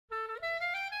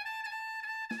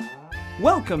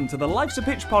Welcome to the Life's a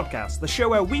Pitch podcast, the show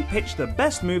where we pitch the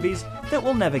best movies that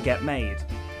will never get made.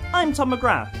 I'm Tom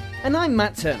McGrath. And I'm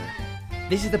Matt Turner.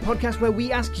 This is the podcast where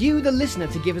we ask you, the listener,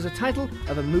 to give us a title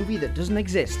of a movie that doesn't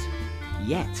exist.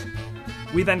 Yet.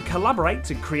 We then collaborate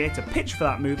to create a pitch for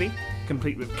that movie,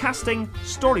 complete with casting,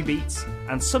 story beats,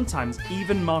 and sometimes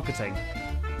even marketing.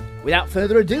 Without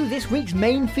further ado, this week's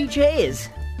main feature is...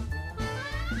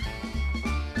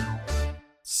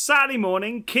 Saturday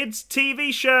morning kids'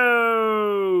 TV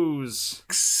shows!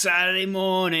 Saturday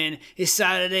morning, it's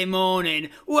Saturday morning.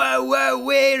 Whoa, whoa,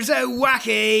 where's a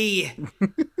wacky?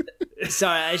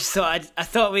 Sorry, I just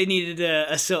thought we needed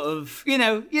a sort of,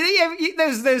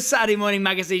 those Saturday morning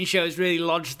magazine shows really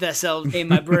lodged themselves in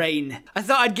my brain. I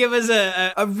thought I'd give us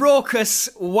a raucous,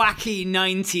 wacky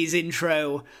 90s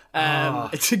intro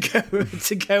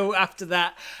to go after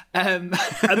that. And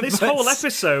this whole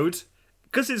episode,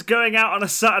 because it's going out on a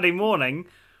Saturday morning,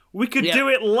 we could do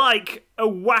it like a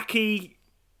wacky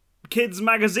kids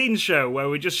magazine show where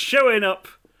we're just showing up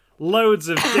loads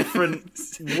of different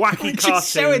wacky cartoons.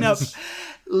 Just showing up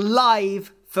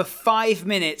live for 5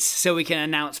 minutes so we can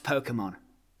announce Pokemon.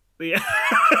 Yeah.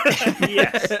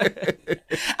 Yes.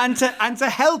 And to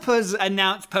help us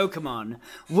announce Pokemon,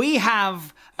 we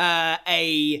have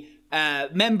a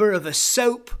member of a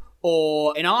soap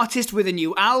or an artist with a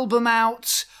new album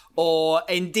out, or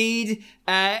indeed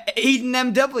Eden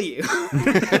MW.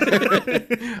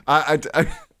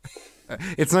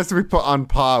 It's nice to be put on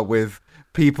par with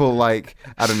people like,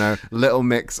 I don't know, Little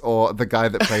Mix or the guy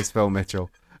that plays Phil Mitchell.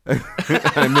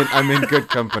 I'm in good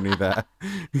company there.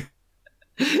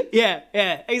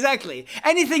 Yeah, exactly.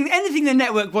 Anything the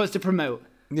network wants to promote.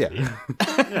 Yeah.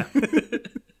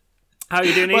 How are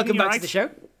you doing? Welcome back to the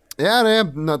show. Yeah,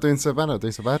 I'm not doing so bad.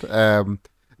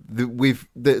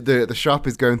 The shop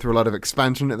is going through a lot of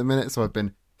expansion at the minute, so I've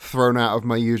been thrown out of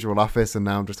my usual office, and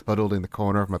now I'm just huddled in the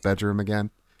corner of my bedroom again.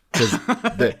 Because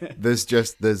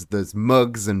there's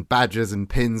mugs and badges and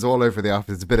pins all over the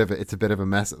office. It's a bit of a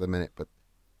mess at the minute, but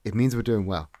it means we're doing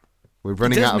well. We're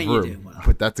running out of room,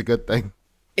 but that's a good thing.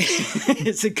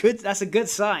 That's a good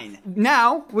sign.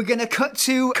 Now we're gonna cut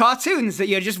to cartoons that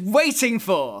you're just waiting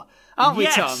for, aren't we,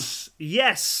 Tom?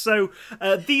 Yes. So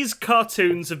these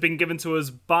cartoons have been given to us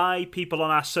by people on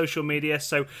our social media.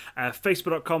 So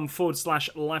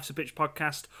facebook.com/Life's a Pitch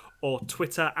podcast, or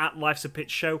Twitter @Life's a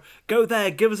Pitch Show. Go there,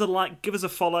 give us a like, give us a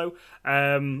follow.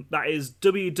 That is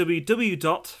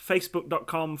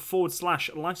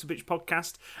www.facebook.com/Life's a Pitch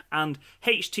podcast, and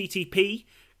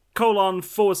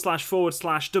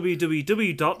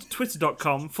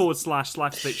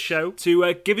http://www.twitter.com/Life's a Pitch Show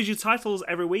to give us your titles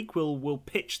every week. We'll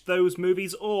pitch those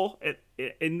movies, or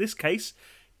in this case,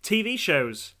 TV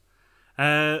shows.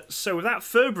 So without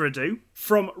further ado,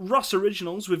 from Ross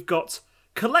Originals, we've got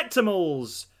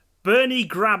Collectimals. Bernie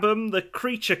Grabham, the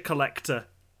Creature Collector.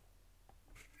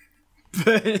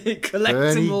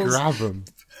 Collectibles. Grabham.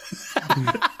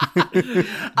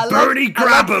 Bernie Grabham. I like this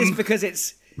Grabham. because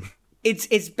it's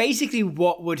basically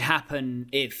what would happen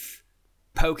if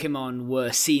Pokemon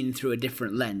were seen through a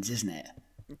different lens, isn't it?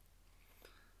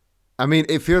 I mean,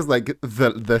 it feels like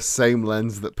the same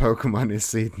lens that Pokemon is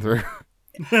seen through.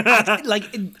 I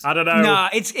don't know. No,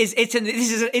 this is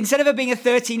instead of it being a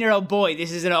 13-year-old boy, this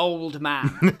is an old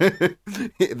man.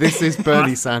 This is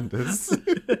Bernie Sanders.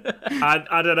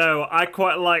 I don't know. I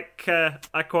quite like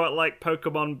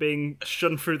Pokemon being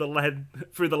shunned through the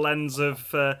lens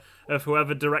of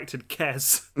whoever directed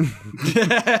Kes.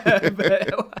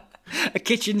 A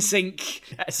kitchen sink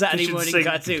Saturday morning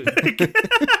cartoon.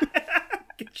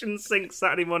 Kitchen sink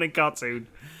Saturday morning cartoon.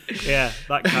 Yeah,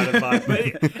 that kind of vibe. But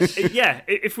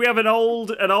if we have an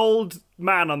old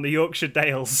man on the Yorkshire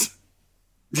Dales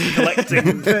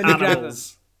collecting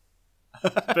animals,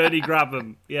 Bernie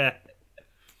Grabham. Yeah,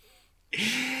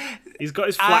 he's got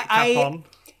his flat cap on.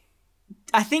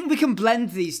 I think we can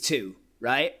blend these two,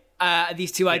 right?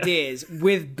 These two ideas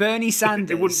with Bernie Sanders.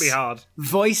 It wouldn't be hard.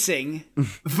 Voicing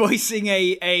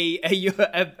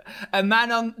a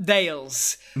man on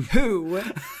Dales who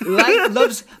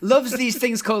loves these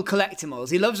things called collectibles.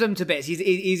 He loves them to bits.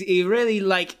 He really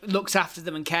looks after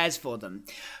them and cares for them.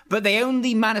 But they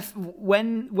only they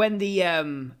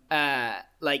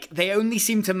only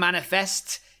seem to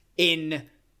manifest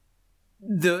in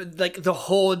the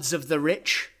hordes of the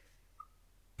rich.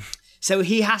 So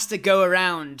he has to go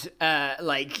around,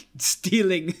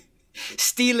 stealing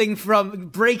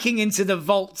breaking into the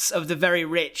vaults of the very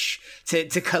rich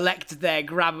to collect their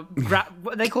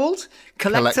what are they called?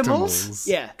 Collectibles?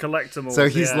 Yeah. Collectibles. So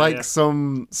he's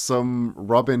some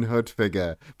Robin Hood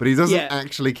figure, but he doesn't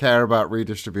actually care about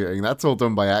redistributing. That's all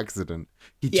done by accident.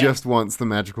 He Yeah. just wants the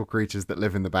magical creatures that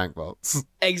live in the bank vaults.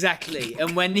 Exactly.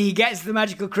 And when he gets the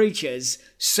magical creatures,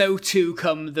 so too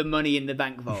come the money in the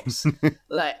bank vaults.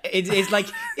 Like it's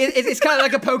kind of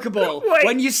like a Pokeball. Wait.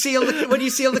 When you seal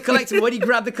the collectible, when you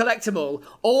grab the collectible,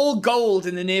 all gold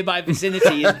in the nearby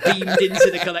vicinity is beamed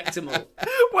into the collectible.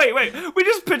 Wait. We're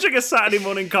just picturing a Saturday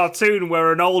morning cartoon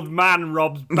where an old man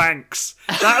robs banks.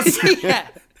 That's Yeah.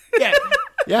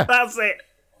 Yeah, that's it.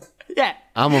 Yeah.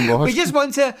 I'm on board. We just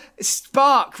want to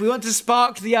spark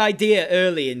the idea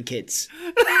early in kids.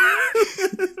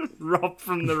 Rob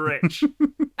from the rich.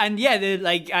 And yeah,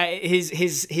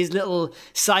 his little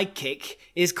sidekick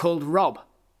is called Rob,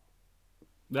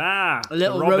 Ah, a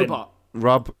little Robin. robot.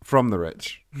 Rob from the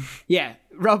rich. Yeah,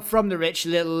 Rob from the rich,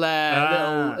 little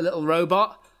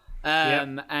robot.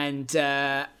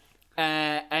 Yep.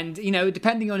 And you know,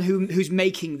 depending on who's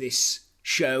making this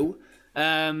show,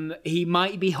 he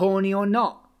might be horny or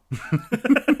not.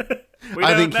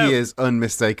 I think he is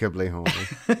unmistakably horny.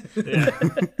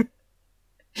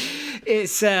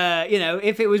 It's you know,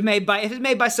 if it's made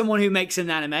by someone who makes an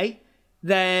anime,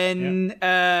 then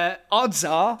odds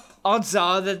are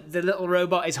that the little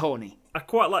robot is horny. I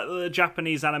quite like that the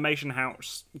Japanese animation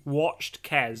house watched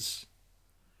Kez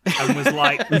and was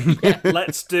like,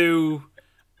 let's do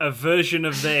a version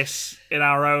of this in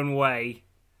our own way.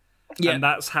 Yeah. And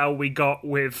that's how we found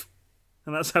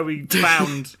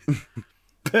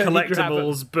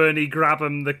collectibles, Bernie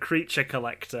Grabham, the creature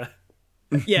collector.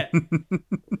 Yeah.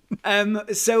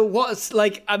 So what's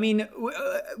like? I mean,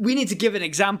 we need to give an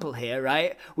example here,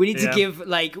 right? We need to Yeah. give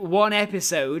like one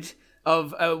episode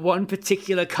of one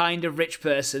particular kind of rich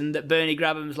person that Bernie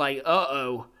Grabham's like,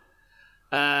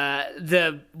 the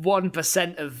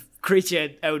 1% of creature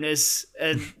owners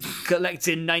are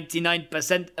collecting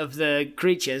 99% of the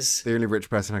creatures. The only rich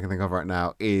person I can think of right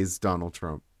now is Donald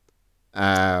Trump.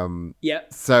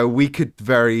 Yep. So we could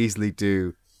very easily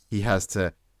do. He has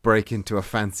to break into a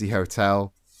fancy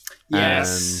hotel.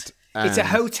 Yes. It's a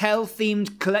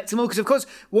hotel-themed collectible, because, of course,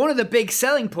 one of the big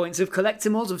selling points of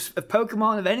collectibles, of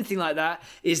Pokemon, of anything like that,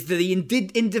 is the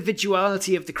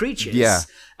individuality of the creatures. Yeah.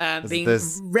 Being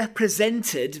There's-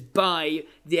 represented by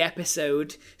the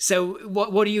episode. So,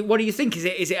 what do you think? Is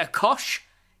it a kosh?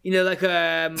 You know, like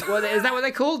is that what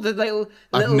they called? The little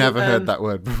I've never heard that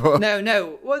word before.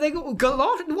 No. What are they called?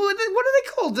 Galot? What are they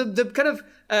called? The kind of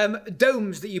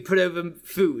domes that you put over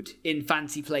food in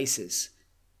fancy places.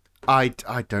 I just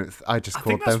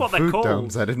called that's them what they're food called.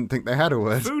 domes. I didn't think they had a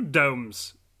word. Food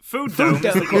domes. Food domes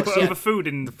that you domes, put yeah. over food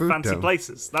in fancy dome.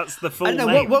 places. That's the full I don't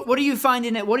know. name. What do you find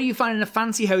in it? What do you find in a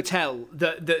fancy hotel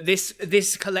that this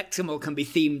collectible can be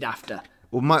themed after?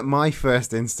 Well, my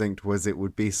first instinct was it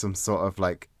would be some sort of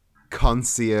like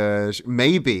concierge.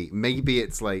 Maybe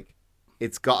it's like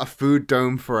it's got a food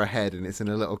dome for a head and it's in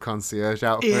a little concierge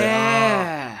outfit.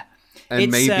 Yeah. And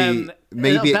It's, maybe a it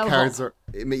little carries. bellhop.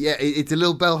 It's a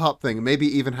little bellhop thing. Maybe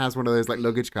it even has one of those like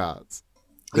luggage carts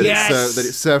that Yes. that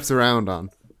it surfs around on.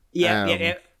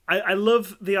 Yeah. I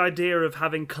love the idea of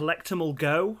having collectible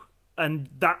go, and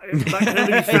that can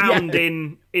only be found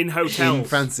in hotels. In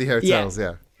fancy hotels,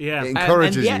 yeah. Yeah. It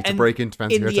encourages And you to break into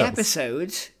fancy in hotels. the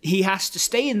episode, he has to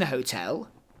stay in the hotel,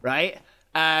 right?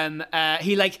 In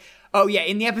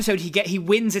the episode, he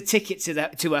wins a ticket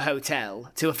to a hotel,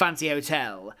 to a fancy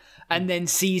hotel, and then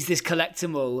sees this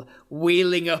collectible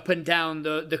wheeling up and down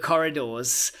the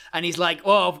corridors, and he's like,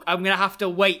 "Oh, I'm gonna have to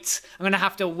wait. I'm gonna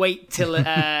have to wait till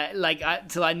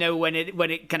till I know when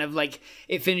it kind of like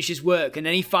it finishes work." And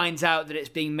then he finds out that it's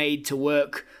being made to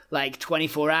work like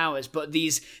 24 hours, but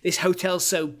this hotel's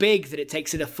so big that it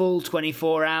takes it a full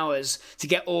 24 hours to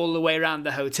get all the way around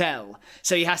the hotel.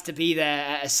 So he has to be there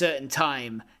at a certain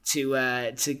time to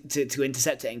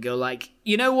intercept it and go like,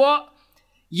 you know what?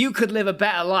 You could live a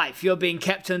better life. You're being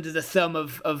kept under the thumb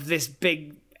of this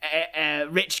big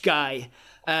rich guy.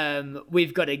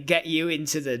 We've got to get you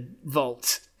into the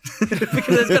vault. Because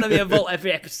there's going to be a vault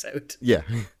every episode. Yeah.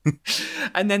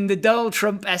 And then the Donald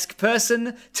Trump-esque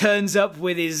person turns up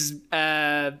with his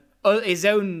own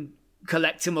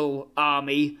collectible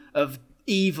army of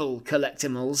evil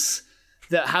collectibles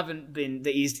that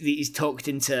he's talked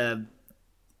into,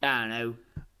 I don't know.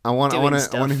 I want doing him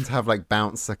stuff. to have like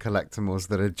bouncer collectibles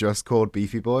that are just called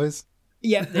Beefy Boys.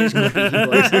 Yeah, they're just called Beefy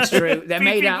Boys. It's true. They're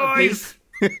made out of beef.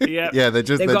 Yeah. Yeah, they're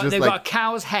just They've got like a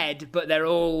cow's head, but they're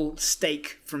all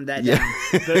steak from there yeah.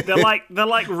 down. They're like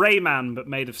Rayman, but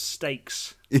made of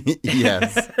steaks.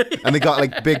 Yes, and they got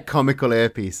like big comical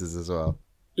earpieces as well,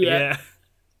 Yeah.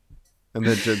 and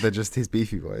they're just his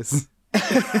Beefy Boys.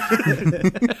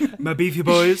 My beefy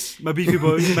boys. My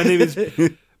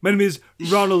name is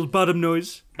Ronald Bottom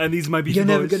Noise, and these are my beefy You're boys.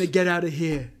 never gonna get out of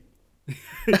here.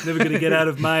 He's never going to get out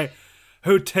of my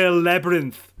hotel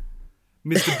labyrinth,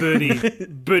 Mr.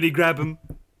 Bernie Grabham.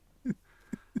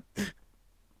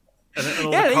 And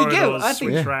all Yeah, the there you go. corridors I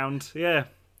think- switch round. Yeah.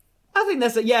 I think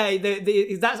that's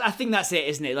that's. I think that's it,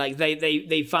 isn't it? Like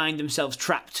they find themselves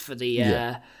trapped for the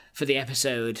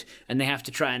episode, and they have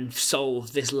to try and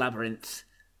solve this labyrinth.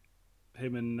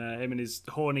 Him and his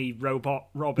horny robot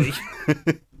Robbie,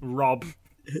 Rob.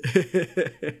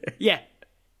 Yeah.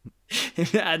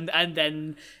 and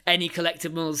then any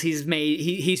collectibles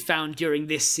he's found during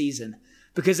this season,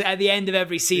 because at the end of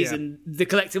every season the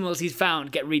collectibles he's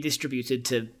found get redistributed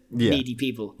to needy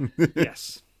people.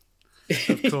 Yes,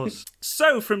 of course.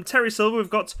 So from Terry Silver we've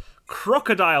got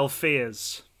Crocodile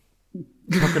Fears.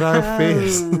 Crocodile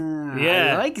Fears.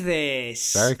 Yeah, I like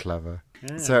this. Very clever.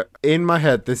 So in my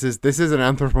head, this is an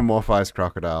anthropomorphized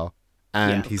crocodile,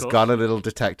 and Yeah, he's course. got a little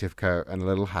detective coat and a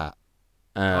little hat.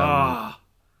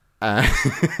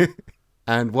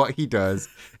 And what he does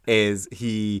is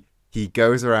he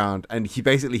goes around and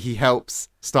he helps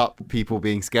stop people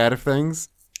being scared of things.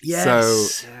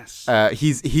 Yes. So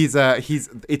he's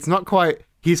it's not quite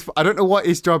I don't know what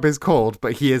his job is called,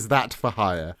 but he is that for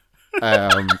hire.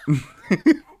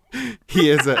 He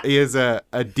is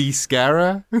a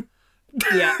de-scarer.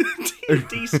 Yeah.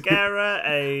 De-scarer.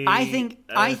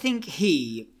 I think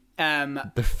he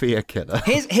The fear killer.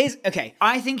 His okay.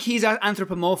 I think he's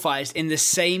anthropomorphized in the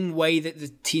same way that the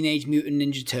Teenage Mutant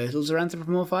Ninja Turtles are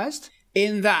anthropomorphized.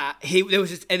 In that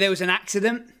there was an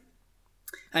accident,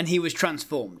 and he was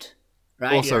transformed.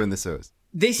 Right. Also in the sewers.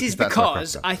 This is That's not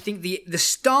because correct, I think the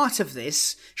start of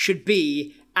this should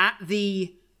be at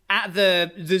the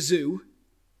zoo.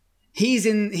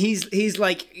 He's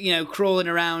like, you know, crawling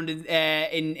around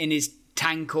in his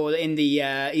tank, or in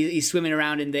the he's swimming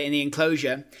around in the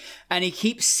enclosure, and he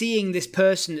keeps seeing this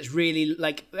person that's really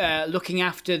like looking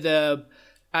after the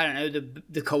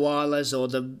koalas or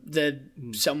the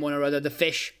someone or other, the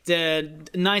fish, the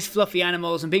nice fluffy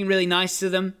animals, and being really nice to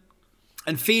them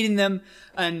and feeding them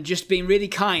and just being really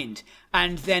kind.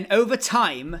 And then over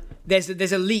time, there's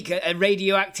a leak, a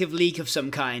radioactive leak of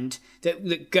some kind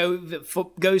that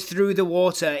goes through the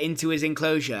water into his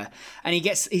enclosure, and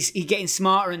he's getting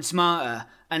smarter and smarter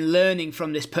and learning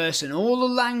from this person all the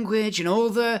language and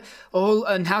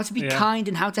and how to be kind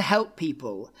and how to help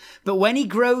people. But when he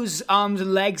grows arms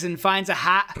and legs and finds a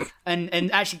hat and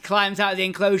actually climbs out of the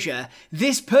enclosure,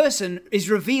 this person is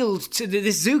revealed to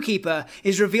this zookeeper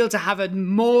is revealed to have a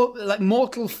more like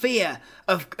mortal fear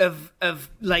of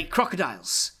like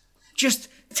crocodiles, just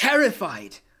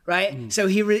terrified, right? So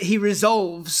he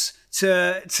resolves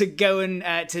to go and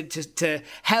to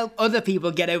help other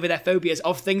people get over their phobias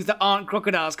of things that aren't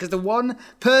crocodiles, because the one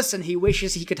person he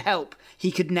wishes he could help,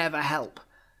 he could never help.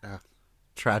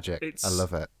 Tragic. I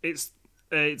love it. It's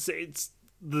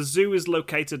the zoo is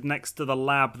located next to the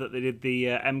lab that they did the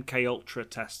MK Ultra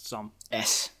tests on.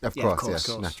 Yes, Of yeah, course,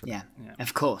 yes, naturally. yeah,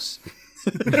 of course.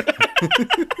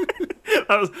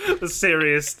 That was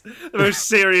the most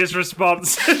serious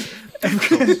response.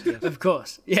 Of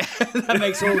course, yeah. that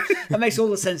makes all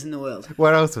the sense in the world.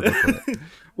 Where else would they put it?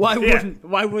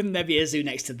 Why wouldn't there be a zoo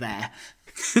next to there?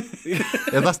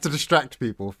 Yeah, that's to distract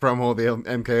people from all the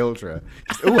MK Ultra.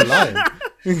 Ooh, a lion.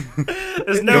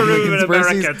 There's no room in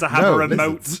Conspiracies? America to have No, a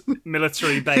remote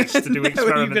military base to do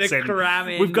experiments in. cram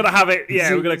in We've got to have it.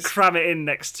 Yeah, we're going to zoos. cram it in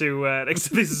next to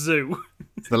this zoo.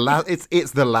 It's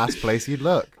the last place you'd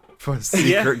look for a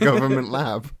secret government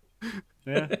lab.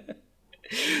 Yeah. The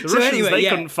So Russians, anyway, they yeah.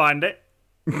 couldn't find it.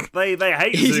 They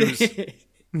hate zoos.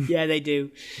 Yeah, they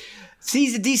do. So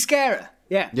he's a de-scarer.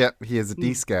 Yeah. Yep, he is a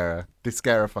de-scarer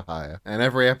for hire. And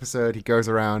every episode he goes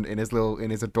around in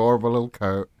his adorable little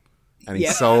coat, and he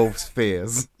Yeah. solves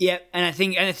fears. Yeah, and I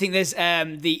think there's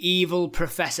the evil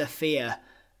Professor Fear,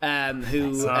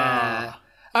 who the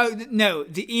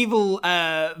evil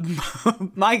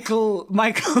Michael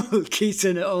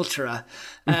Keaton Ultra.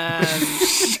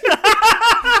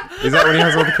 Is that when he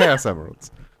has all the Chaos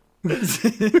Emeralds?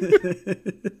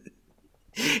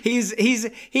 He was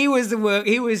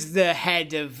the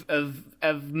head of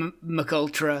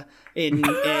McUltra in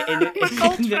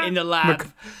the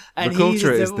lab, and he's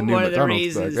McUltra is the new one of the McDonald's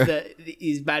reasons burger. that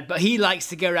he's bad. But he likes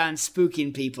to go around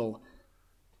spooking people.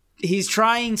 He's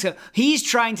trying to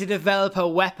develop a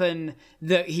weapon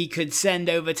that he could send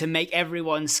over to make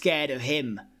everyone scared of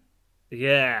him.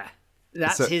 Yeah.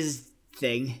 That's So- his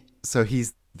thing. So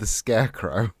he's the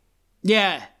Scarecrow.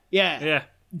 Yeah. Yeah.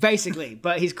 Basically,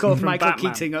 but he's called Michael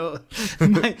Batman. Keaton.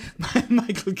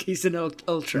 Michael Keaton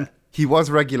Ultra. He was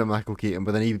regular Michael Keaton,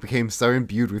 but then he became so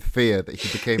imbued with fear that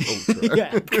he became Ultra.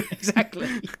 Yeah, exactly.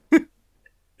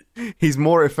 He's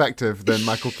more effective than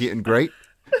Michael Keaton Great,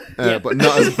 but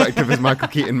not as effective as Michael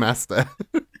Keaton Master.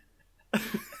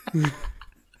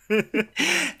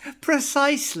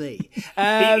 Precisely.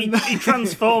 He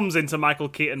transforms into Michael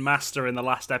Keaton Master in the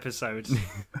last episode.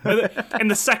 In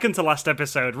the second to last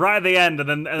episode, right at the end, and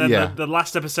then the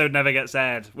last episode never gets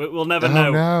aired. We'll never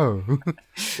know. No.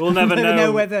 We'll never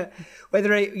know whether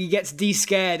he gets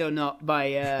de-scared or not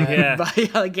by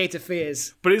Alligator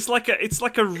Fears. But it's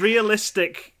like a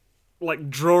realistic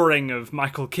drawing of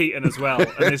Michael Keaton as well,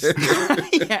 and this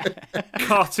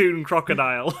cartoon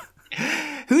crocodile.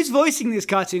 Who's voicing this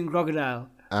cartoon crocodile?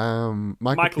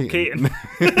 Michael Keaton.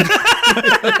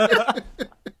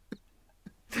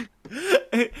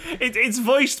 It's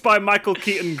voiced by Michael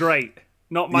Keaton Great,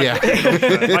 not Michael Keaton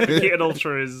Ultra. Michael Keaton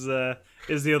Ultra is the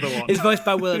other one. It's voiced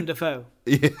by Willem Dafoe.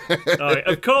 Yeah.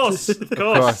 Of course.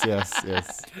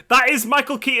 Yes. That is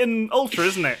Michael Keaton Ultra,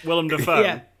 isn't it? Willem Dafoe.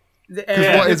 Yeah.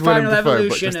 What is Willem Dafoe,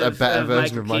 but just a of better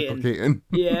version of Michael Keaton?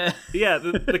 Yeah. Yeah,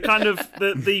 the kind of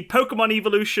the Pokemon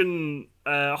evolution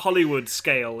Hollywood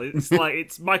scale.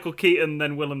 It's Michael Keaton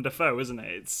then Willem Dafoe, isn't it?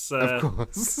 It's of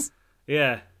course.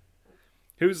 Yeah.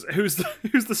 Who's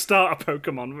the starter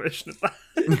Pokemon version of that?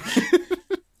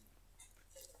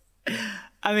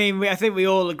 I mean, I think we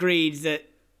all agreed that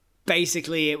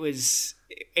basically it was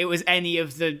any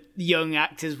of the young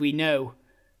actors we know.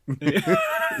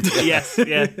 Yes,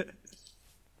 yeah.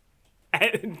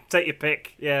 Take your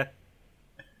pick, yeah.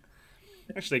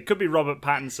 Actually, it could be Robert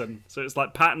Pattinson. So it's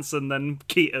like Pattinson, then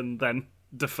Keaton, then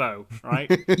Dafoe, right?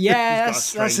 Yeah,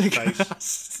 He's got a strange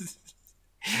face.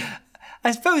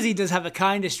 I suppose he does have a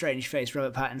kind of strange face,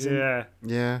 Robert Pattinson.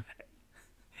 Yeah.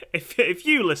 If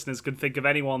you listeners could think of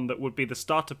anyone that would be the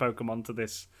starter Pokemon to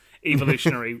this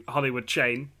evolutionary Hollywood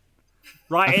chain,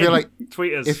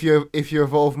 tweet us. If you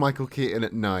evolve Michael Keaton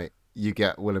at night, you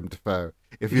get Willem Dafoe.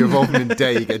 If you evolve him in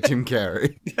day, you get Jim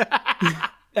Carrey.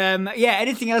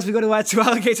 Anything else we got to add to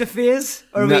Alligator Fears?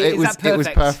 Or it was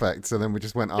perfect. So then we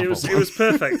just went off. It was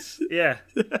perfect. Yeah.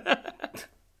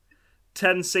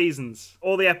 10 seasons,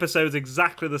 all the episodes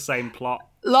exactly the same plot.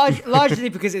 Largely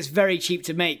because it's very cheap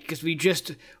to make. Because we just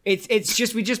put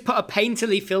a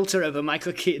painterly filter over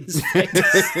Michael Keaton's face.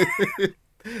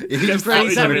 He just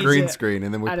put it on a green screen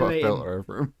and then we put a filter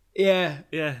over him. Yeah.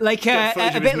 Like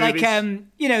a bit like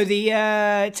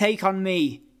the Take on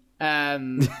Me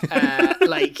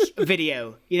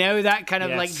video. That kind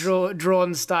of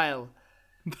drawn style.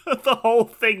 The whole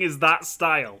thing is that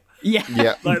style. Yeah.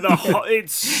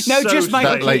 It's just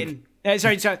Michael Keaton.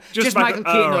 Sorry, just Michael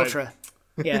Keaton Ultra.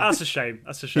 Yeah, that's a shame.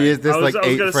 He is this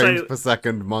 8 frames per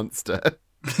second monster.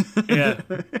 Yeah,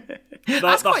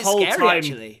 that's quite scary,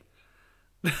 actually.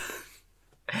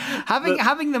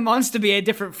 Having the monster be a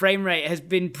different frame rate has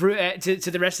been to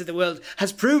the rest of the world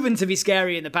has proven to be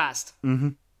scary in the past. Mm-hmm.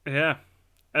 Yeah,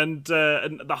 and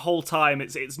the whole time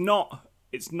it's not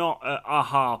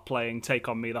Aha playing Take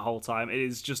on Me the whole time. It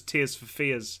is just Tears for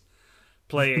Fears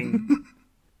playing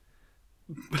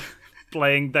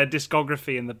their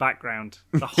discography in the background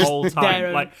the whole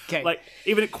time. Like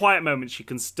even at quiet moments, you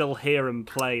can still hear them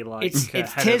play. It's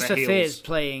Tears for Fears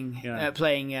playing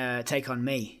Take on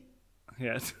Me.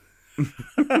 Yeah,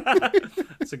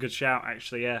 that's a good shout,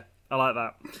 actually. Yeah, I like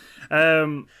that.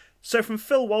 So from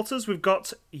Phil Walters, we've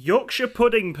got Yorkshire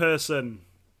Pudding Person.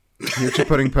 Yorkshire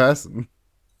Pudding Person.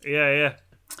 Yeah.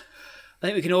 I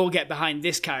think we can all get behind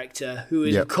this character, who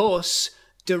is, of course,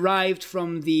 derived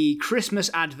from the Christmas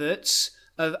adverts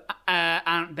of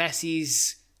Aunt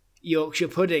Bessie's Yorkshire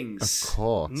puddings. Of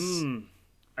course.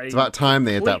 It's about time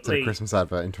they adapted a Christmas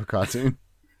advert into a cartoon.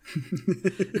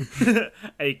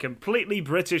 A completely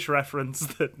British reference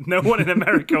that no one in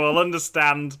America will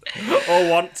understand or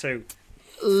want to.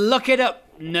 Look it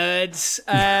up, nerds.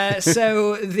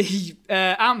 So the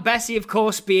Aunt Bessie, of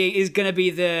course, is going to be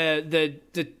the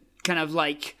kind of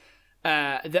like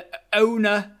the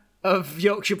owner of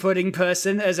Yorkshire Pudding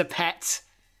Person as a pet,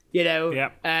 in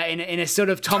a sort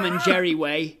of Tom and Jerry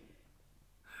way.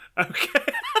 Okay.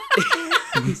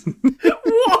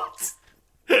 What?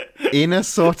 In a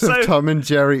sort of Tom and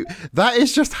Jerry. That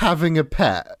is just having a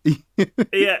pet.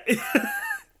 Yeah.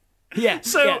 Yeah.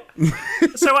 So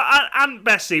Aunt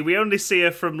Bessie, we only see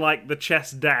her from like the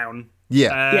chest down.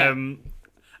 Yeah.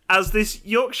 As this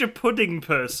Yorkshire Pudding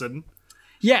Person.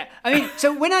 Yeah. I mean,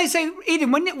 so when I say,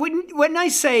 Eden, when I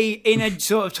say in a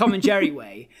sort of Tom and Jerry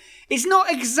way, it's not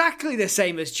exactly the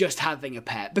same as just having a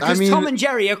pet, because Tom and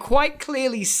Jerry are quite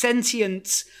clearly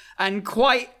sentient and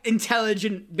quite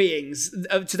intelligent beings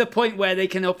to the point where they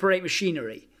can operate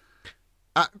machinery.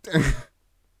 But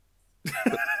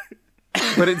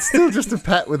it's still just a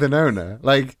pet with an owner.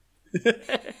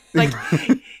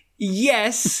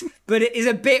 Yes, but it is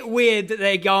a bit weird that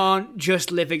they aren't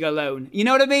just living alone. You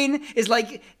know what I mean? It's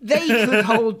like they could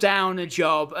hold down a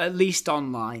job, at least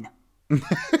online.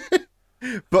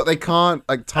 But they can't.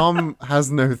 Like, Tom has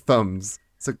no thumbs,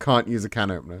 so can't use a can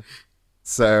opener.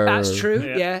 So That's true.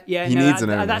 Yeah. He needs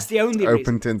an owner. That's the only open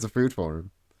reason. tins of food for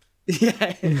him.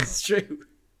 Yeah, it's true.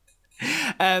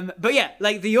 But yeah,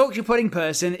 like the Yorkshire pudding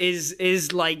person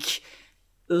is like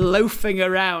loafing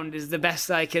around is the best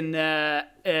I can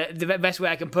the best way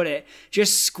I can put it.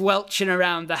 Just squelching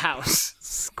around the house.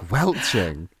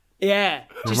 Squelching. Yeah,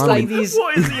 just Remind like me- these.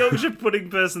 What is the Yorkshire pudding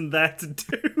person there to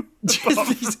do?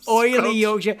 Just these oily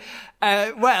Yorkshire.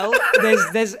 Well,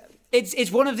 there's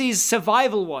it's one of these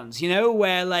survival ones, you know,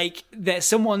 where like there's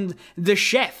someone, the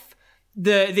chef,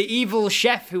 the evil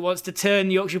chef who wants to turn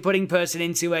the Yorkshire pudding person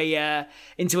into a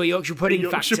Yorkshire pudding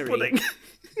Yorkshire factory. pudding.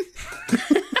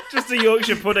 Just a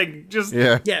Yorkshire pudding. Just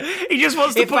Yeah. Yeah. He just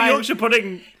wants to If put I- Yorkshire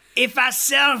pudding. If I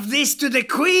serve this to the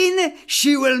Queen,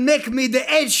 she will make me the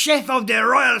head chef of the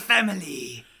royal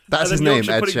family. That's And his then name,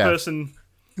 Yorkshire Ed pudding Chef. person.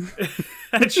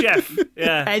 Head chef.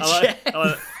 Yeah. Head I like- chef. I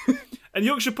like- And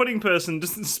Yorkshire pudding person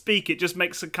doesn't speak, it just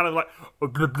makes a kind of like.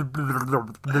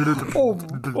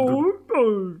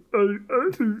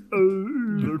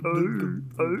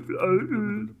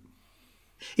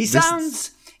 He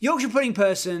sounds Yorkshire pudding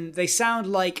person. They sound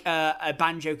like a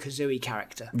Banjo Kazooie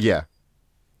character. Yeah.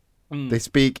 They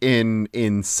speak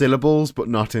in syllables, but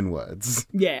not in words.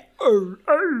 Yeah.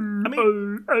 I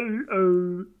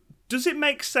mean, does it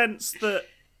make sense that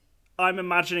I'm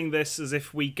imagining this as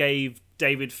if we gave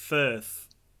David Firth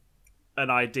an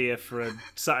idea for a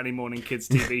Saturday morning kids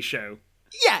TV show?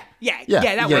 Yeah.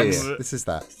 That works. Yeah. This is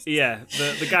that. Yeah,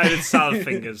 the guy with salad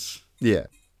fingers. Yeah.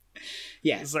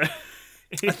 Yeah. So,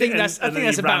 I think that's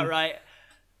about right.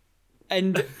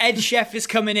 And Ed Chef is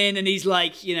coming in, and he's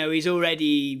like, you know, he's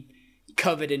already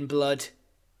covered in blood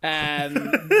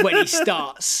when he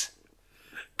starts.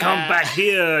 Come back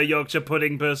here, Yorkshire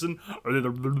pudding person.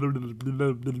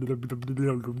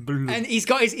 And he's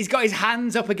got his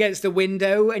hands up against the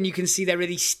window, and you can see they're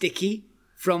really sticky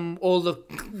from all the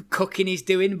cooking he's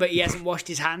doing. But he hasn't washed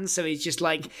his hands, so he's just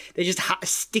like they're just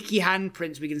sticky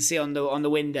handprints we can see on the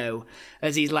window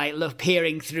as he's like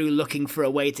peering through, looking for a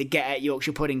way to get at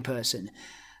Yorkshire pudding person.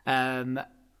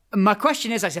 My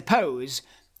question is, I suppose,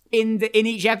 in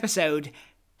each episode,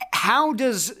 how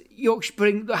does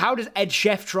Ed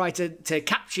Chef try to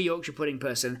capture Yorkshire pudding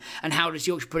person, and how does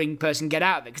Yorkshire pudding person get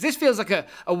out of it? Because this feels like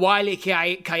a Wile E.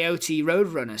 Coyote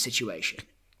Roadrunner situation.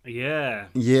 Yeah.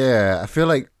 Yeah. I feel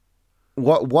like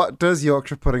what does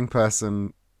Yorkshire pudding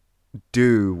person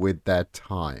do with their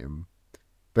time?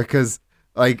 Because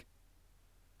like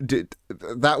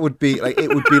that would be like it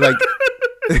would be like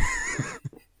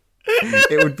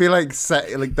it would be like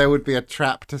set like there would be a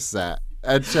trap to set.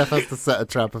 Ed Chef has to set a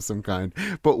trap of some kind.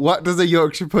 But what does a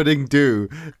Yorkshire pudding do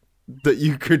that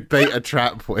you could bait a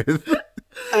trap with?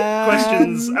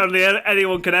 Questions only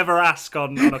anyone can ever ask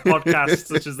on a podcast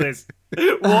such as this.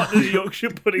 What does a Yorkshire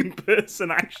pudding person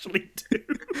actually do?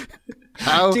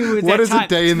 Do with What their is a time,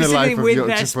 day in the life of specifically a with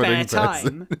their Yorkshire pudding spare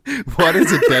person? time. What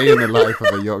is a day in the life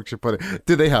of a Yorkshire pudding?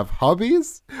 Do they have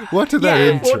hobbies? What are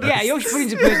their interests? Yorkshire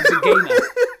pudding's a person's a gamer.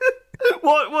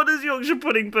 What does Yorkshire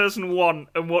pudding person want,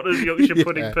 and what does Yorkshire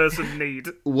pudding person need?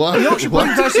 What, Yorkshire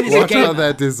pudding person is a what gamer. are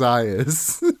their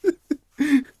desires?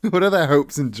 What are their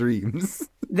hopes and dreams?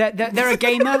 They're a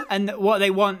gamer, and what they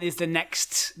want is the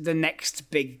next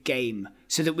big game,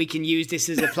 so that we can use this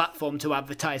as a platform to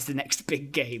advertise the next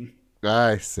big game.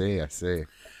 I see.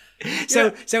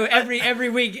 So every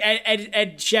week,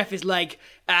 Ed Chef is like,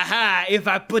 aha! If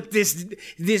I put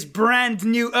this brand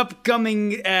new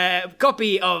upcoming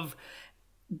copy of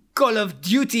Call of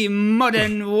Duty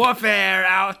Modern Warfare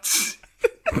out.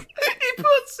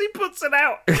 He puts it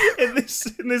out in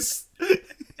this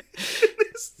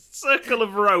circle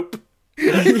of rope.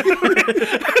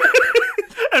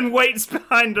 And waits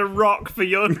behind a rock for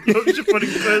Yorkshire pudding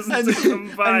person to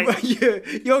come by.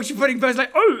 Yorkshire pudding person's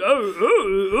like,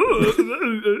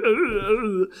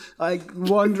 like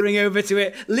wandering over to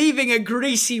it, leaving a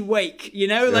greasy wake, you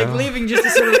know, like leaving just a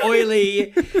sort of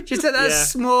oily, just that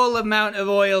small amount of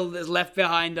oil that's left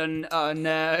behind on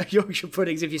Yorkshire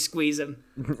puddings if you squeeze them.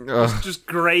 Just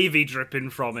gravy dripping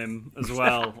from him as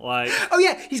well. Like, Oh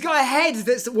yeah, he's got a head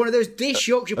that's one of those dish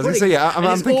Yorkshire I was puddings. gonna say, yeah, and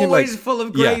I'm it's thinking always like full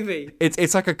of yeah, gravy.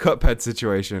 it's like a Cuphead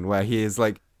situation where his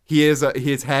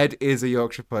head is a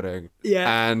Yorkshire pudding.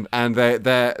 Yeah. and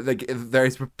there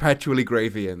is perpetually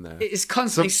gravy in there. It's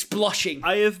constantly sploshing.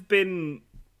 I have been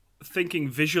thinking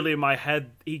visually in my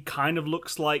head, he kind of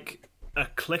looks like a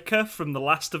clicker from The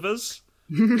Last of Us.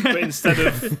 but instead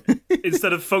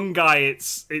of fungi,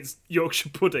 it's Yorkshire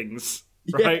puddings,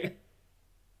 right?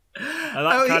 And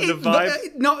that kind of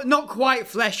vibe. Not quite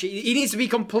fleshy. He needs to be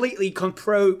completely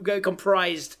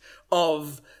comprised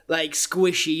of like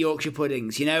squishy Yorkshire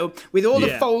puddings, with all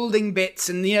the folding bits,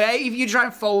 and if you try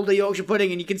and fold a Yorkshire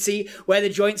pudding and you can see where the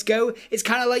joints go, it's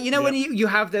kind of like when you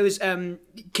have those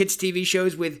kids TV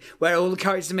shows where all the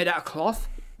characters are made out of cloth.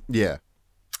 Yeah,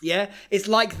 it's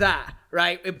like that,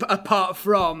 right? Apart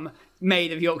from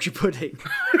made of Yorkshire pudding.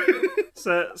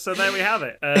 So there we have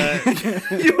it.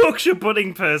 Yorkshire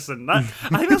pudding person. I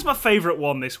think that's my favourite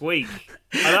one this week.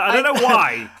 I don't know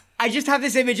why. I just have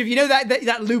this image of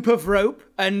that loop of rope,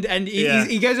 and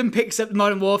he goes and picks up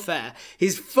Modern Warfare.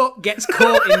 His foot gets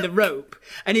caught in the rope,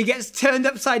 and he gets turned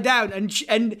upside down.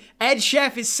 And Ed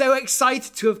Sheff is so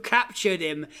excited to have captured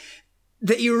him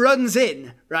that he runs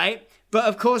in, right? But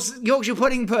of course, Yorkshire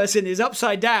pudding person is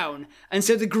upside down, and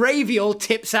so the gravy all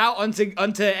tips out onto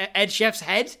Ed Sheff's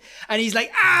head, and he's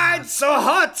like, it's so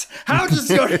hot! How does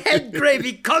your head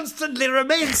gravy constantly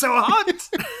remain so hot?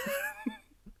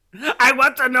 I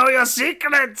want to know your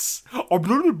secrets. Or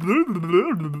let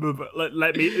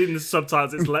me in the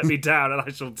subtitles. It's let me down, and I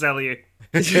shall tell you.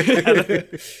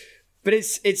 But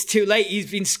it's too late. He's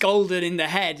been scolded in the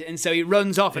head, and so he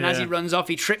runs off. And as he runs off,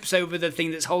 he trips over the thing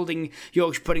that's holding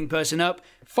Yorkshire pudding person up.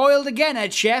 Foiled again,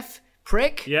 Ed Sheff.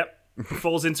 Prick. Yep.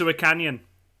 Falls into a canyon.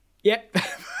 Yep.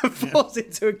 Falls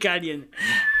into a canyon.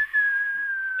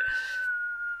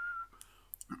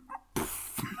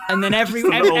 And then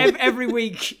every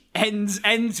week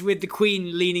ends with the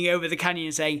Queen leaning over the canyon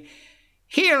and saying,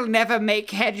 "He'll never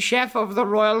make head chef of the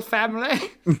royal family."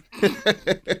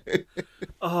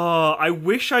 Oh, I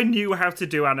wish I knew how to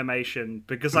do animation,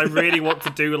 because I really want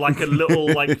to do like a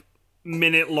little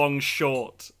minute-long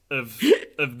short of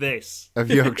this. Of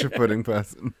Yorkshire pudding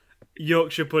person.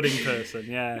 Yorkshire pudding person,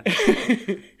 yeah.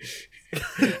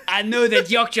 I know that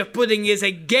Yorkshire pudding is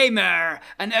a gamer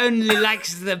and only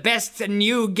likes the best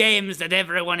new games that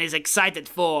everyone is excited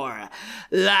for,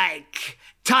 like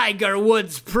Tiger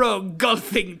Woods Pro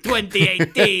Golfing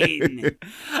 2018.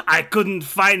 I couldn't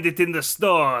find it in the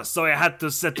store, so I had to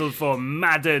settle for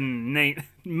Madden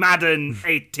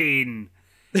 18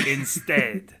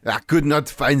 instead. I could not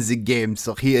find the game,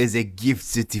 so here is a gift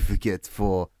certificate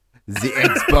for the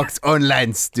Xbox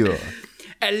Online Store.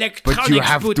 Electronics but you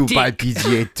have boutique. to buy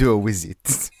PGA Tour with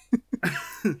it.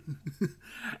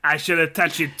 I shall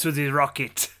attach it to the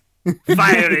rocket.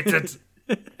 Fire it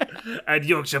at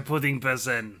Yorkshire pudding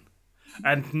person.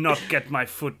 And not get my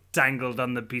foot tangled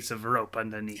on the piece of rope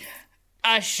underneath.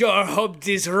 I sure hope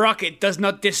this rocket does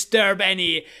not disturb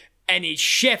any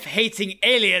chef-hating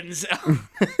aliens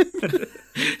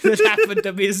that happen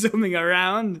to be zooming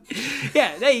around.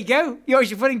 Yeah, there you go.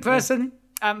 Yorkshire pudding person,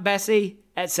 Aunt Bessie,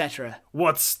 etc.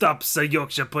 What stops a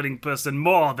Yorkshire pudding person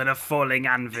more than a falling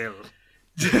anvil?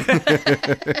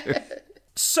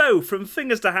 So, from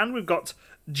fingers to hand, we've got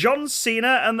John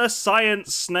Cena and the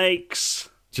Science Snakes.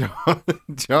 John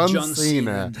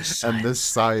Cena and the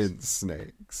Science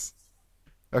Snakes.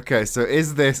 Okay, so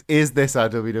is this our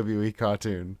WWE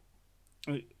cartoon?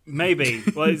 Maybe.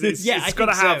 Well, it's Yeah, got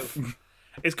to have. so.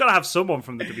 It's got to have someone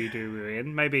from the WWE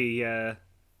in. Maybe.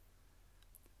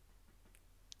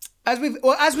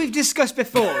 As we've discussed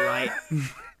before, right?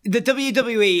 The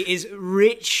WWE is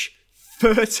rich,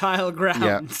 fertile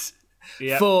ground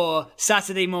Yep. for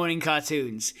Saturday morning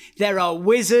cartoons. There are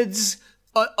wizards,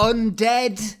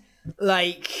 undead,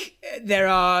 there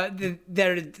are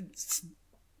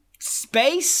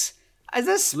space. Is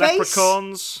there space?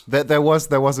 Leprechauns. There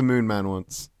was a Moon Man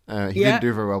once. He didn't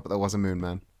do very well, but there was a Moon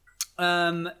Man.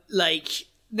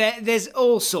 There's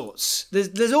all sorts.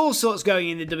 There's all sorts going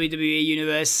in the WWE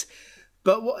universe.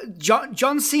 But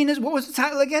John Cena's, what was the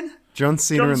title again? John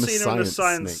Cena and the Science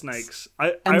Science Snakes.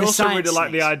 I the also Science really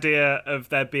like the Snakes. idea of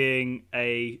there being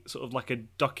a sort of like a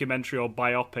documentary or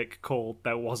biopic called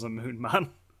 "There Was a Moon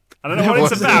Man." I don't know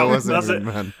what it's There about. was a That's Moon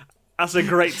Man. That's a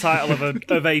great title of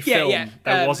a film. Yeah.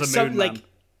 There was a Moon Man. Like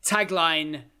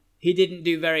tagline, he didn't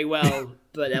do very well,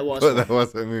 but there was But one. there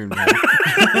was a Moon Man.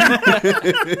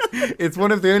 It's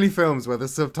one of the only films where the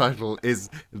subtitle it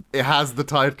has the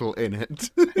title in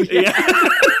it. Yeah.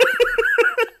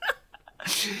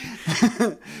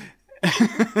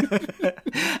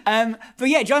 But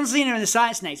yeah, John Cena and the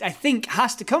Science Snakes, I think,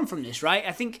 has to come from this, right?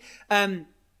 I think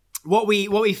what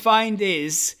we find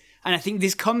is, and I think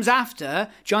this comes after,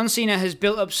 John Cena has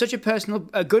built up such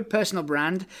a good personal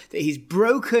brand that he's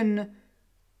broken.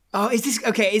 Oh, is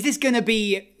this going to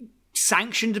be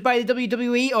sanctioned by the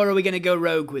WWE, or are we going to go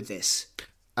rogue with this?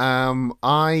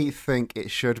 I think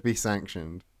it should be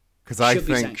sanctioned because I Should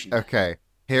be think sanctioned. okay.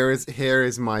 Here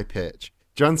is my pitch.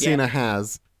 John Cena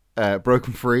has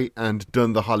broken free and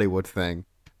done the Hollywood thing.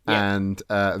 Yeah. And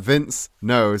Vince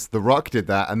knows The Rock did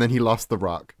that, and then he lost The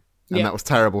Rock. And that was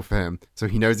terrible for him. So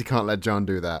he knows he can't let John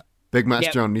do that. Big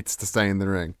Match John needs to stay in the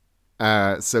ring.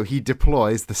 So he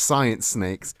deploys the Science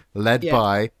Snakes, led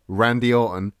by Randy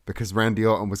Orton, because Randy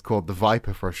Orton was called the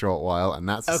Viper for a short while, and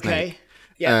that's a snake.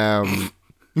 Yeah.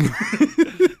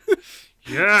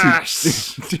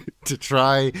 Yes! to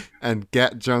try and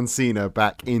get John Cena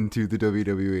back into the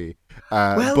WWE.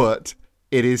 But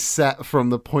it is set from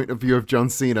the point of view of John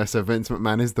Cena, so Vince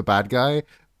McMahon is the bad guy,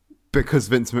 because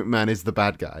Vince McMahon is the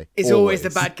bad guy. It's always the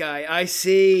bad guy. I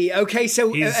see. Okay,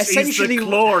 so essentially... He's the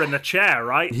claw in the chair,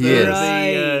 right? He is.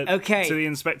 Okay. To the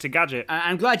Inspector Gadget.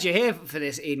 I'm glad you're here for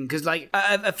this, Eden, because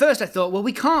at first I thought, well,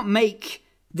 we can't make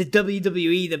the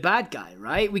WWE the bad guy,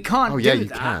 right? We can't do that. You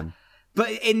can.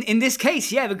 But in this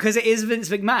case, because it is Vince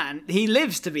McMahon, he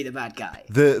lives to be the bad guy.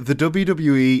 The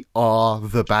WWE are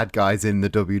the bad guys in the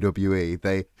WWE.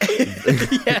 They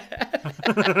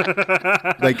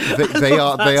they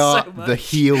are so the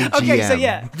heel GM. Okay, so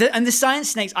and the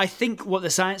Science Snakes, I think what the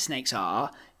Science Snakes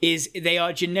are is they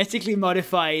are genetically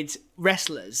modified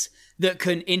wrestlers that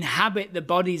can inhabit the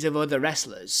bodies of other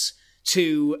wrestlers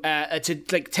to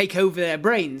take over their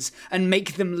brains and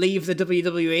make them leave the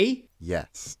WWE.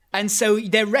 Yes. And so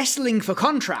they're wrestling for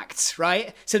contracts,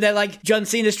 right? So they're like, John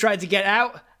Cena's tried to get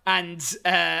out, and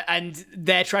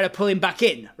they're trying to pull him back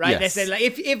in, right? Yes. They say,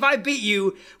 like, if I beat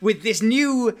you with this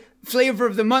new flavor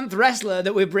of the month wrestler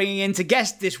that we're bringing in to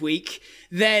guest this week,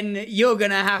 then you're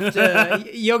gonna have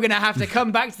to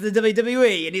come back to the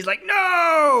WWE. And he's like,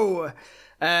 no,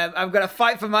 I've got to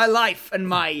fight for my life and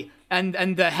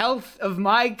and the health of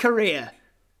my career.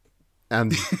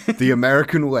 And the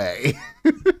American way.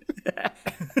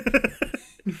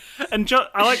 And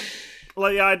I like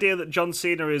the idea that John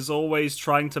Cena is always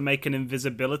trying to make an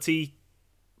invisibility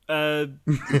thing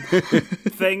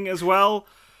as well.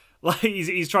 Like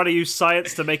he's trying to use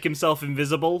science to make himself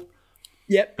invisible.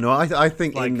 Yep. No, I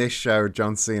think in this show,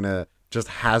 John Cena just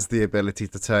has the ability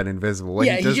to turn invisible. When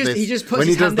he just puts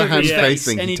his hand over his face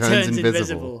and he turns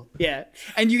invisible. Yeah,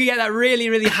 and you can get that really,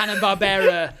 really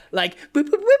Hanna-Barbera like boop, boop,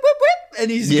 boop, boop, boop, and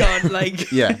he's gone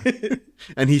like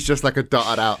and he's just like a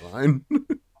dotted outline.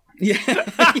 Yeah.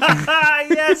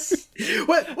 Yes.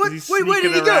 Where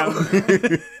did he go?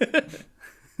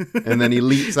 And then he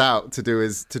leaps out to do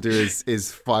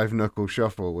his five knuckle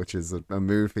shuffle, which is a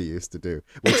move he used to do,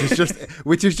 which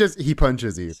is just he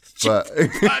punches you, but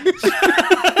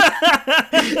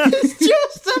it's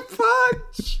just a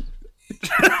punch.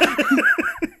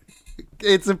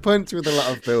 It's a punch with a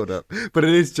lot of build up, but it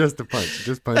is just a punch.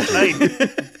 Just punch. Hey,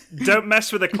 don't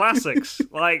mess with the classics.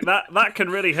 Like that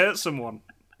can really hurt someone.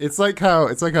 It's like how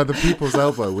the people's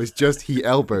elbow was just he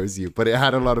elbows you, but it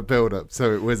had a lot of build up,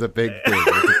 so it was a big thing.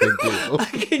 It was a big deal.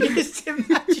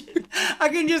 I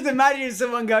can just imagine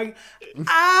someone going,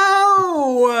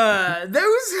 "Ow,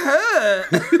 those hurt."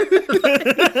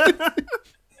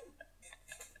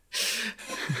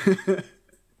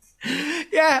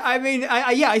 Yeah, I mean,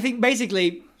 I think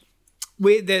basically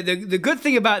the good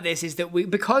thing about this is that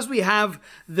because we have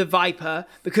the Viper,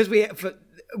 because we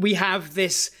have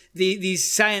these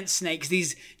science snakes,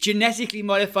 these genetically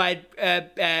modified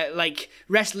like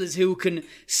wrestlers who can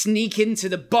sneak into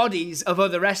the bodies of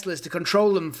other wrestlers to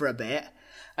control them for a bit.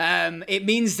 It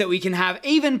means that we can have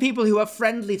even people who are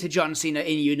friendly to John Cena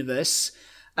in universe.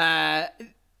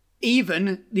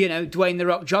 Even, Dwayne "The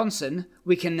Rock" Johnson,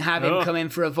 we can have him come in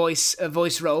for a voice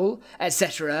role,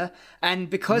 etc. And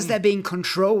because they're being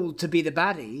controlled to be the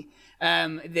baddie,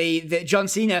 the John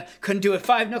Cena can do a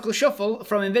five knuckle shuffle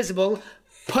from invisible,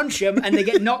 punch them, and they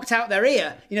get knocked out their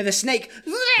ear. The snake.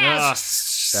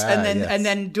 And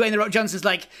then Dwayne "The Rock" Johnson's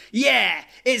like, yeah,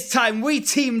 it's time we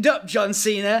teamed up, John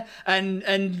Cena,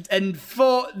 and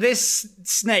fought this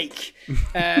snake.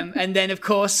 And then, of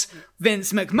course,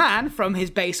 Vince McMahon from his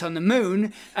base on the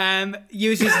moon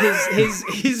uses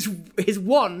his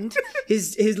wand,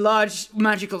 his large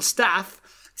magical staff,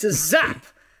 to zap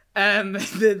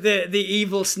the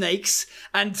evil snakes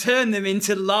and turn them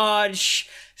into large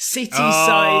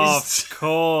city-sized, of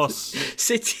course,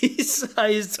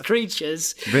 city-sized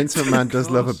creatures. Vince McMahon does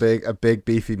love a big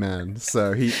beefy man,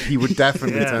 so he would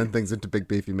definitely turn things into big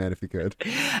beefy men if he could.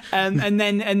 And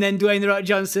then Dwayne "The Rock"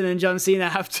 Johnson and John Cena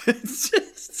have to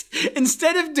just,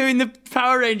 instead of doing the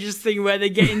Power Rangers thing where they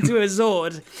get into a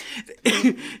Zord,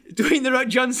 Dwayne "The Rock"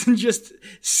 Johnson just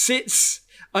sits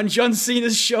on John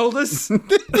Cena's shoulders.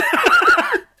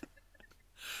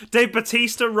 Dave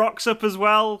Bautista rocks up as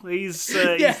well. He's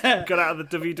got out of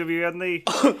the WWE, hasn't he?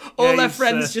 All their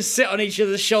friends just sit on each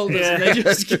other's shoulders and they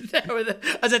just get there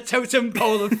as a totem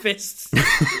pole of fists.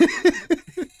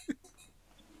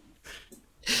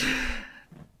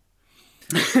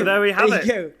 So there we have There it.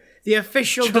 you go. The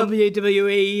official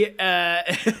WWE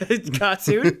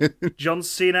cartoon. John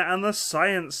Cena and the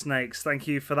Science Snakes. Thank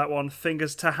you for that one.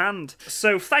 Fingers to hand.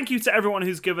 So thank you to everyone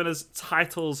who's given us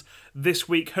titles this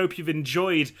week. Hope you've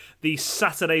enjoyed the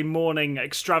Saturday morning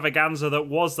extravaganza that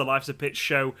was the Life's a Pitch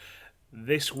show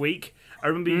this week. I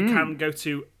remember you can go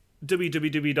to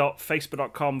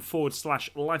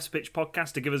www.facebook.com/Life's a Pitch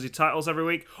podcast to give us your titles every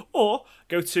week, or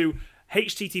go to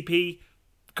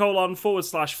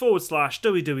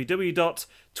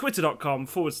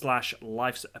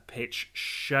http://www.twitter.com/Life's a Pitch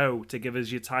show to give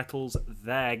us your titles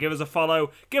there. Give us a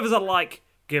follow, give us a like,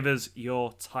 give us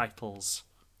your titles.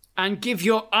 And give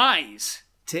your eyes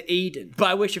to Eden.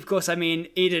 By which, of course, I mean,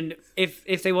 Eden,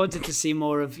 if they wanted to see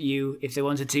more of you, if they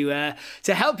wanted to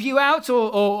help you out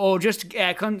or just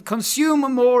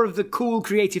consume more of the cool,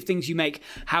 creative things you make,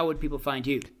 how would people find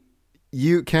you?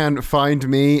 You can find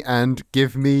me and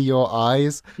give me your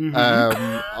eyes.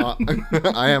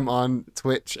 I am on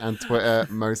Twitch and Twitter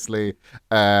mostly.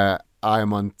 I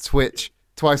am on Twitch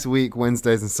twice a week,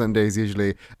 Wednesdays and Sundays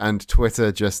usually, and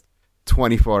Twitter just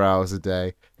 24 hours a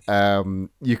day.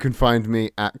 You can find me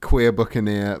at Queer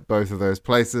Buccaneer, both of those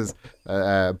places.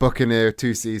 Buccaneer,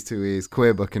 2 C's, 2 E's,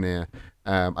 Queer Buccaneer.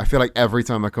 I feel like every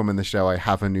time I come in the show, I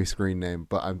have a new screen name,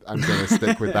 but I'm going to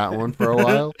stick with that one for a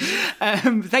while.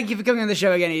 Thank you for coming on the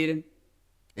show again, Eden.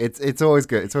 It's always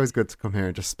good. It's always good to come here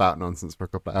and just spout nonsense for a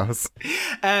couple of hours.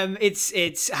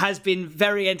 It has been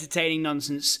very entertaining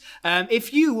nonsense.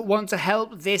 If you want to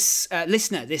help this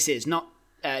listener, this is not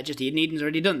just Eden. Eden's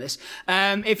already done this.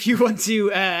 If you want to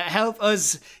help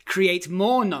us create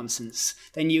more nonsense,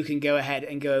 then you can go ahead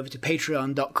and go over to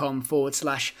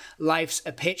patreon.com/Life's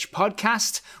a Pitch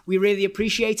podcast. We really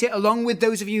appreciate it, along with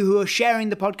those of you who are sharing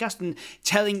the podcast and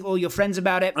telling all your friends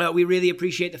about it. We really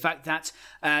appreciate the fact that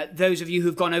those of you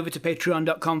who've gone over to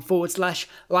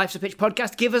patreon.com/Life's a Pitch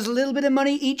podcast give us a little bit of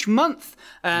money each month.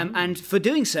 And for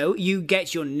doing so, you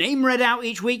get your name read out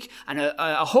each week and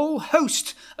a whole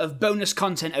host of bonus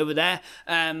content over there.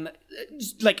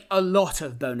 Like a lot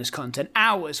of bonus content,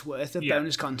 hours worth of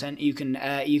bonus content you can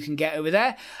get over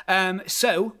there.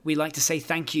 So we like to say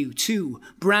thank you to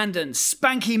Brandon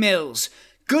Spanky Mills.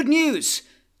 Good news,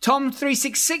 Tom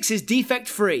 366 is defect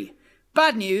free.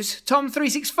 Bad news, Tom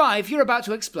 365, you're about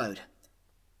to explode.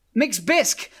 Mix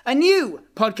Bisque, a new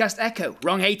podcast echo.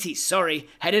 Wrong 80s, sorry.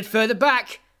 Headed further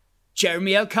back.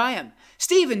 Jeremy L. Kayam.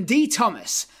 Stephen D.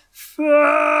 Thomas.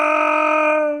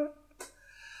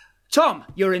 Tom,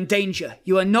 you're in danger.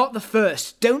 You are not the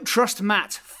first. Don't trust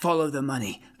Matt. Follow the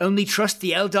money. Only trust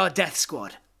the Eldar Death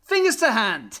Squad. Fingers to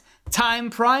hand. Time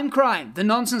Prime Crime. The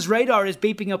nonsense radar is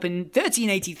beeping up in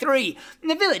 1383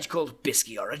 in a village called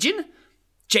Bisky Origin.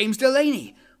 James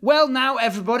Delaney. Well now,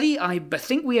 everybody, I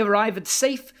bethink we arrive at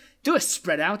safe. Do a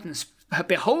spread out and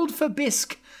behold for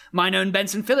bisque. Mine own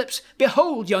Benson Phillips.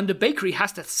 Behold, yonder bakery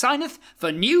hasteth signeth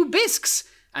for new bisques.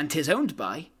 And 'tis owned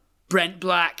by Brent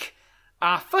Black.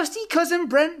 Our fusty cousin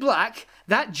Brent Black,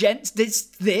 that gent did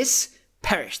this,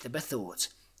 perish the bethought.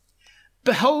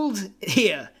 Behold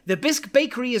here, the bisque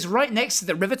bakery is right next to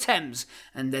the River Thames,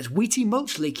 and there's wheaty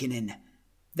mulch leaking in.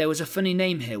 There was a funny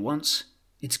name here once.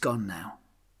 It's gone now.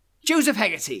 Joseph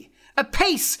Hegarty.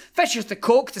 Apace fetcheth the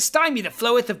cork to stymie the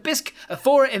floweth of bisque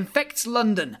afore it infects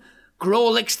London. Graw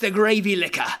licks the gravy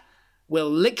liquor. We'll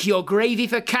lick your gravy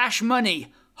for cash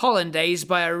money. Hollandaise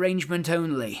by arrangement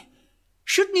only.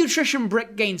 Should Nutrition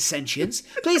Brick gain sentience,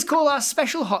 please call our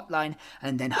special hotline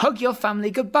and then hug your family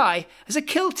goodbye as a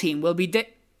kill team will be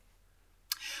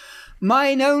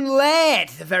Mine own laird,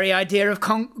 the very idea of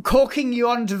corking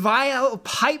yon vile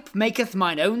pipe maketh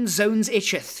mine own zones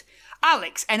itcheth.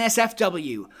 Alex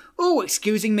NSFW. Oh,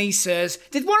 excusing me, sirs,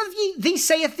 did one of thee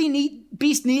saith thee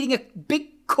beast needing a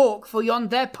big cork for yon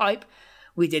there pipe?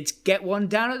 We did get one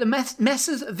down at the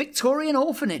Messrs Victorian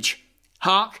Orphanage.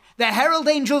 Hark, the herald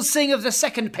angels sing of the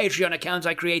second Patreon account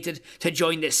I created to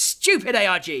join this stupid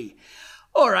ARG.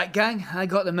 Alright, gang, I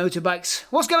got the motorbikes.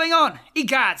 What's going on?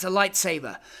 Egads, a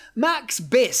lightsaber. Max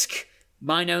Bisque.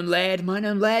 Mine own laird,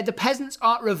 the peasants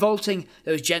aren't revolting.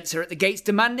 Those gents are at the gates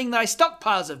demanding thy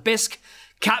stockpiles of bisque.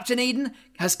 Captain Eden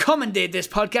has commandeered this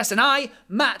podcast, and I,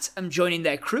 Matt, am joining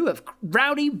their crew of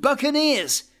rowdy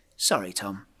buccaneers. Sorry,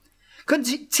 Tom.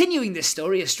 Continuing this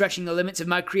story is stretching the limits of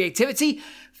my creativity.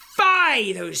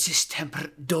 Fie those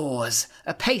distemperate doors!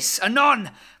 Apace,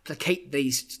 anon! Placate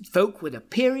these folk with a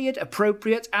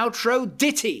period-appropriate outro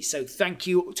ditty. So thank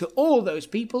you to all those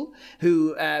people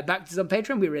who backed us on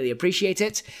Patreon. We really appreciate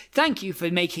it. Thank you for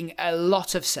making a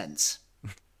lot of sense.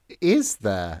 Is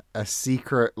there a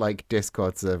secret like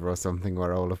Discord server or something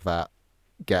where all of that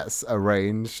gets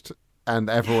arranged and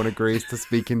everyone agrees to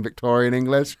speak in Victorian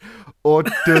English? Or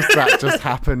does that just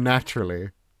happen naturally?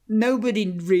 Nobody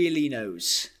really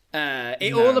knows.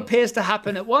 It all appears to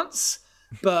happen at once,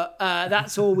 but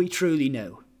that's all we truly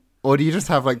know. Or do you just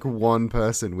have like one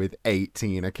person with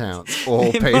 18 accounts, all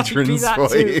It might be patrons that for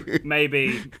too. you?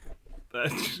 Maybe.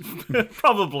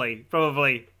 Probably.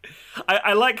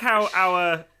 I like how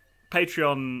our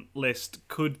Patreon list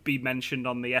could be mentioned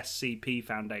on the SCP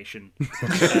Foundation.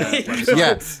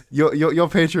 Yeah, your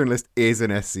Patreon list is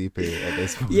an SCP at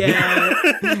this point. Yeah.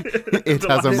 It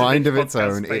has a mind of its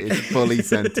Podcast own. It page. is fully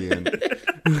sentient.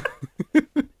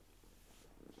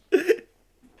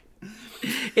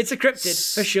 It's a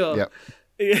cryptid, for sure. Yep.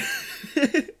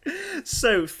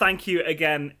 So, thank you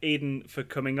again, Eden, for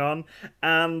coming on.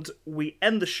 And we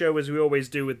end the show, as we always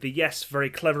do, with the Yes, Very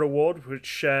Clever Award,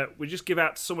 which we just give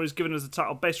out to someone who's given us a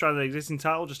title based around an existing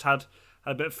title, just had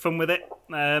a bit of fun with it.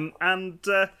 And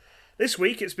this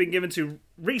week it's been given to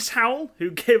Reese Howell,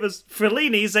 who gave us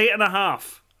Fellini's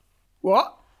 8.5.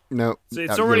 What? No. So you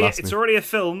lost me. already a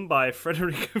film by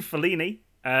Federico Fellini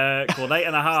called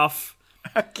 8.5.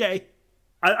 Okay.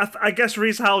 I guess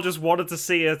Reese Howell just wanted to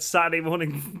see a Saturday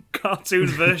morning cartoon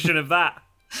version of that.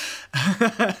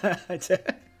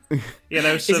 You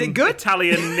know, some it good?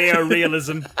 Italian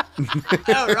neorealism.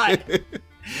 Oh, right.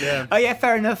 Yeah. Oh, yeah,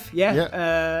 fair enough. Yeah.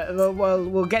 Yeah. Well,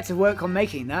 we'll get to work on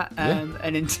making that.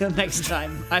 And until next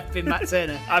time, I've been Matt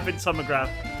Turner. I've been Tom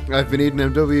McGrath. I've been Eden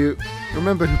MW.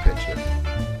 Remember who pitched it.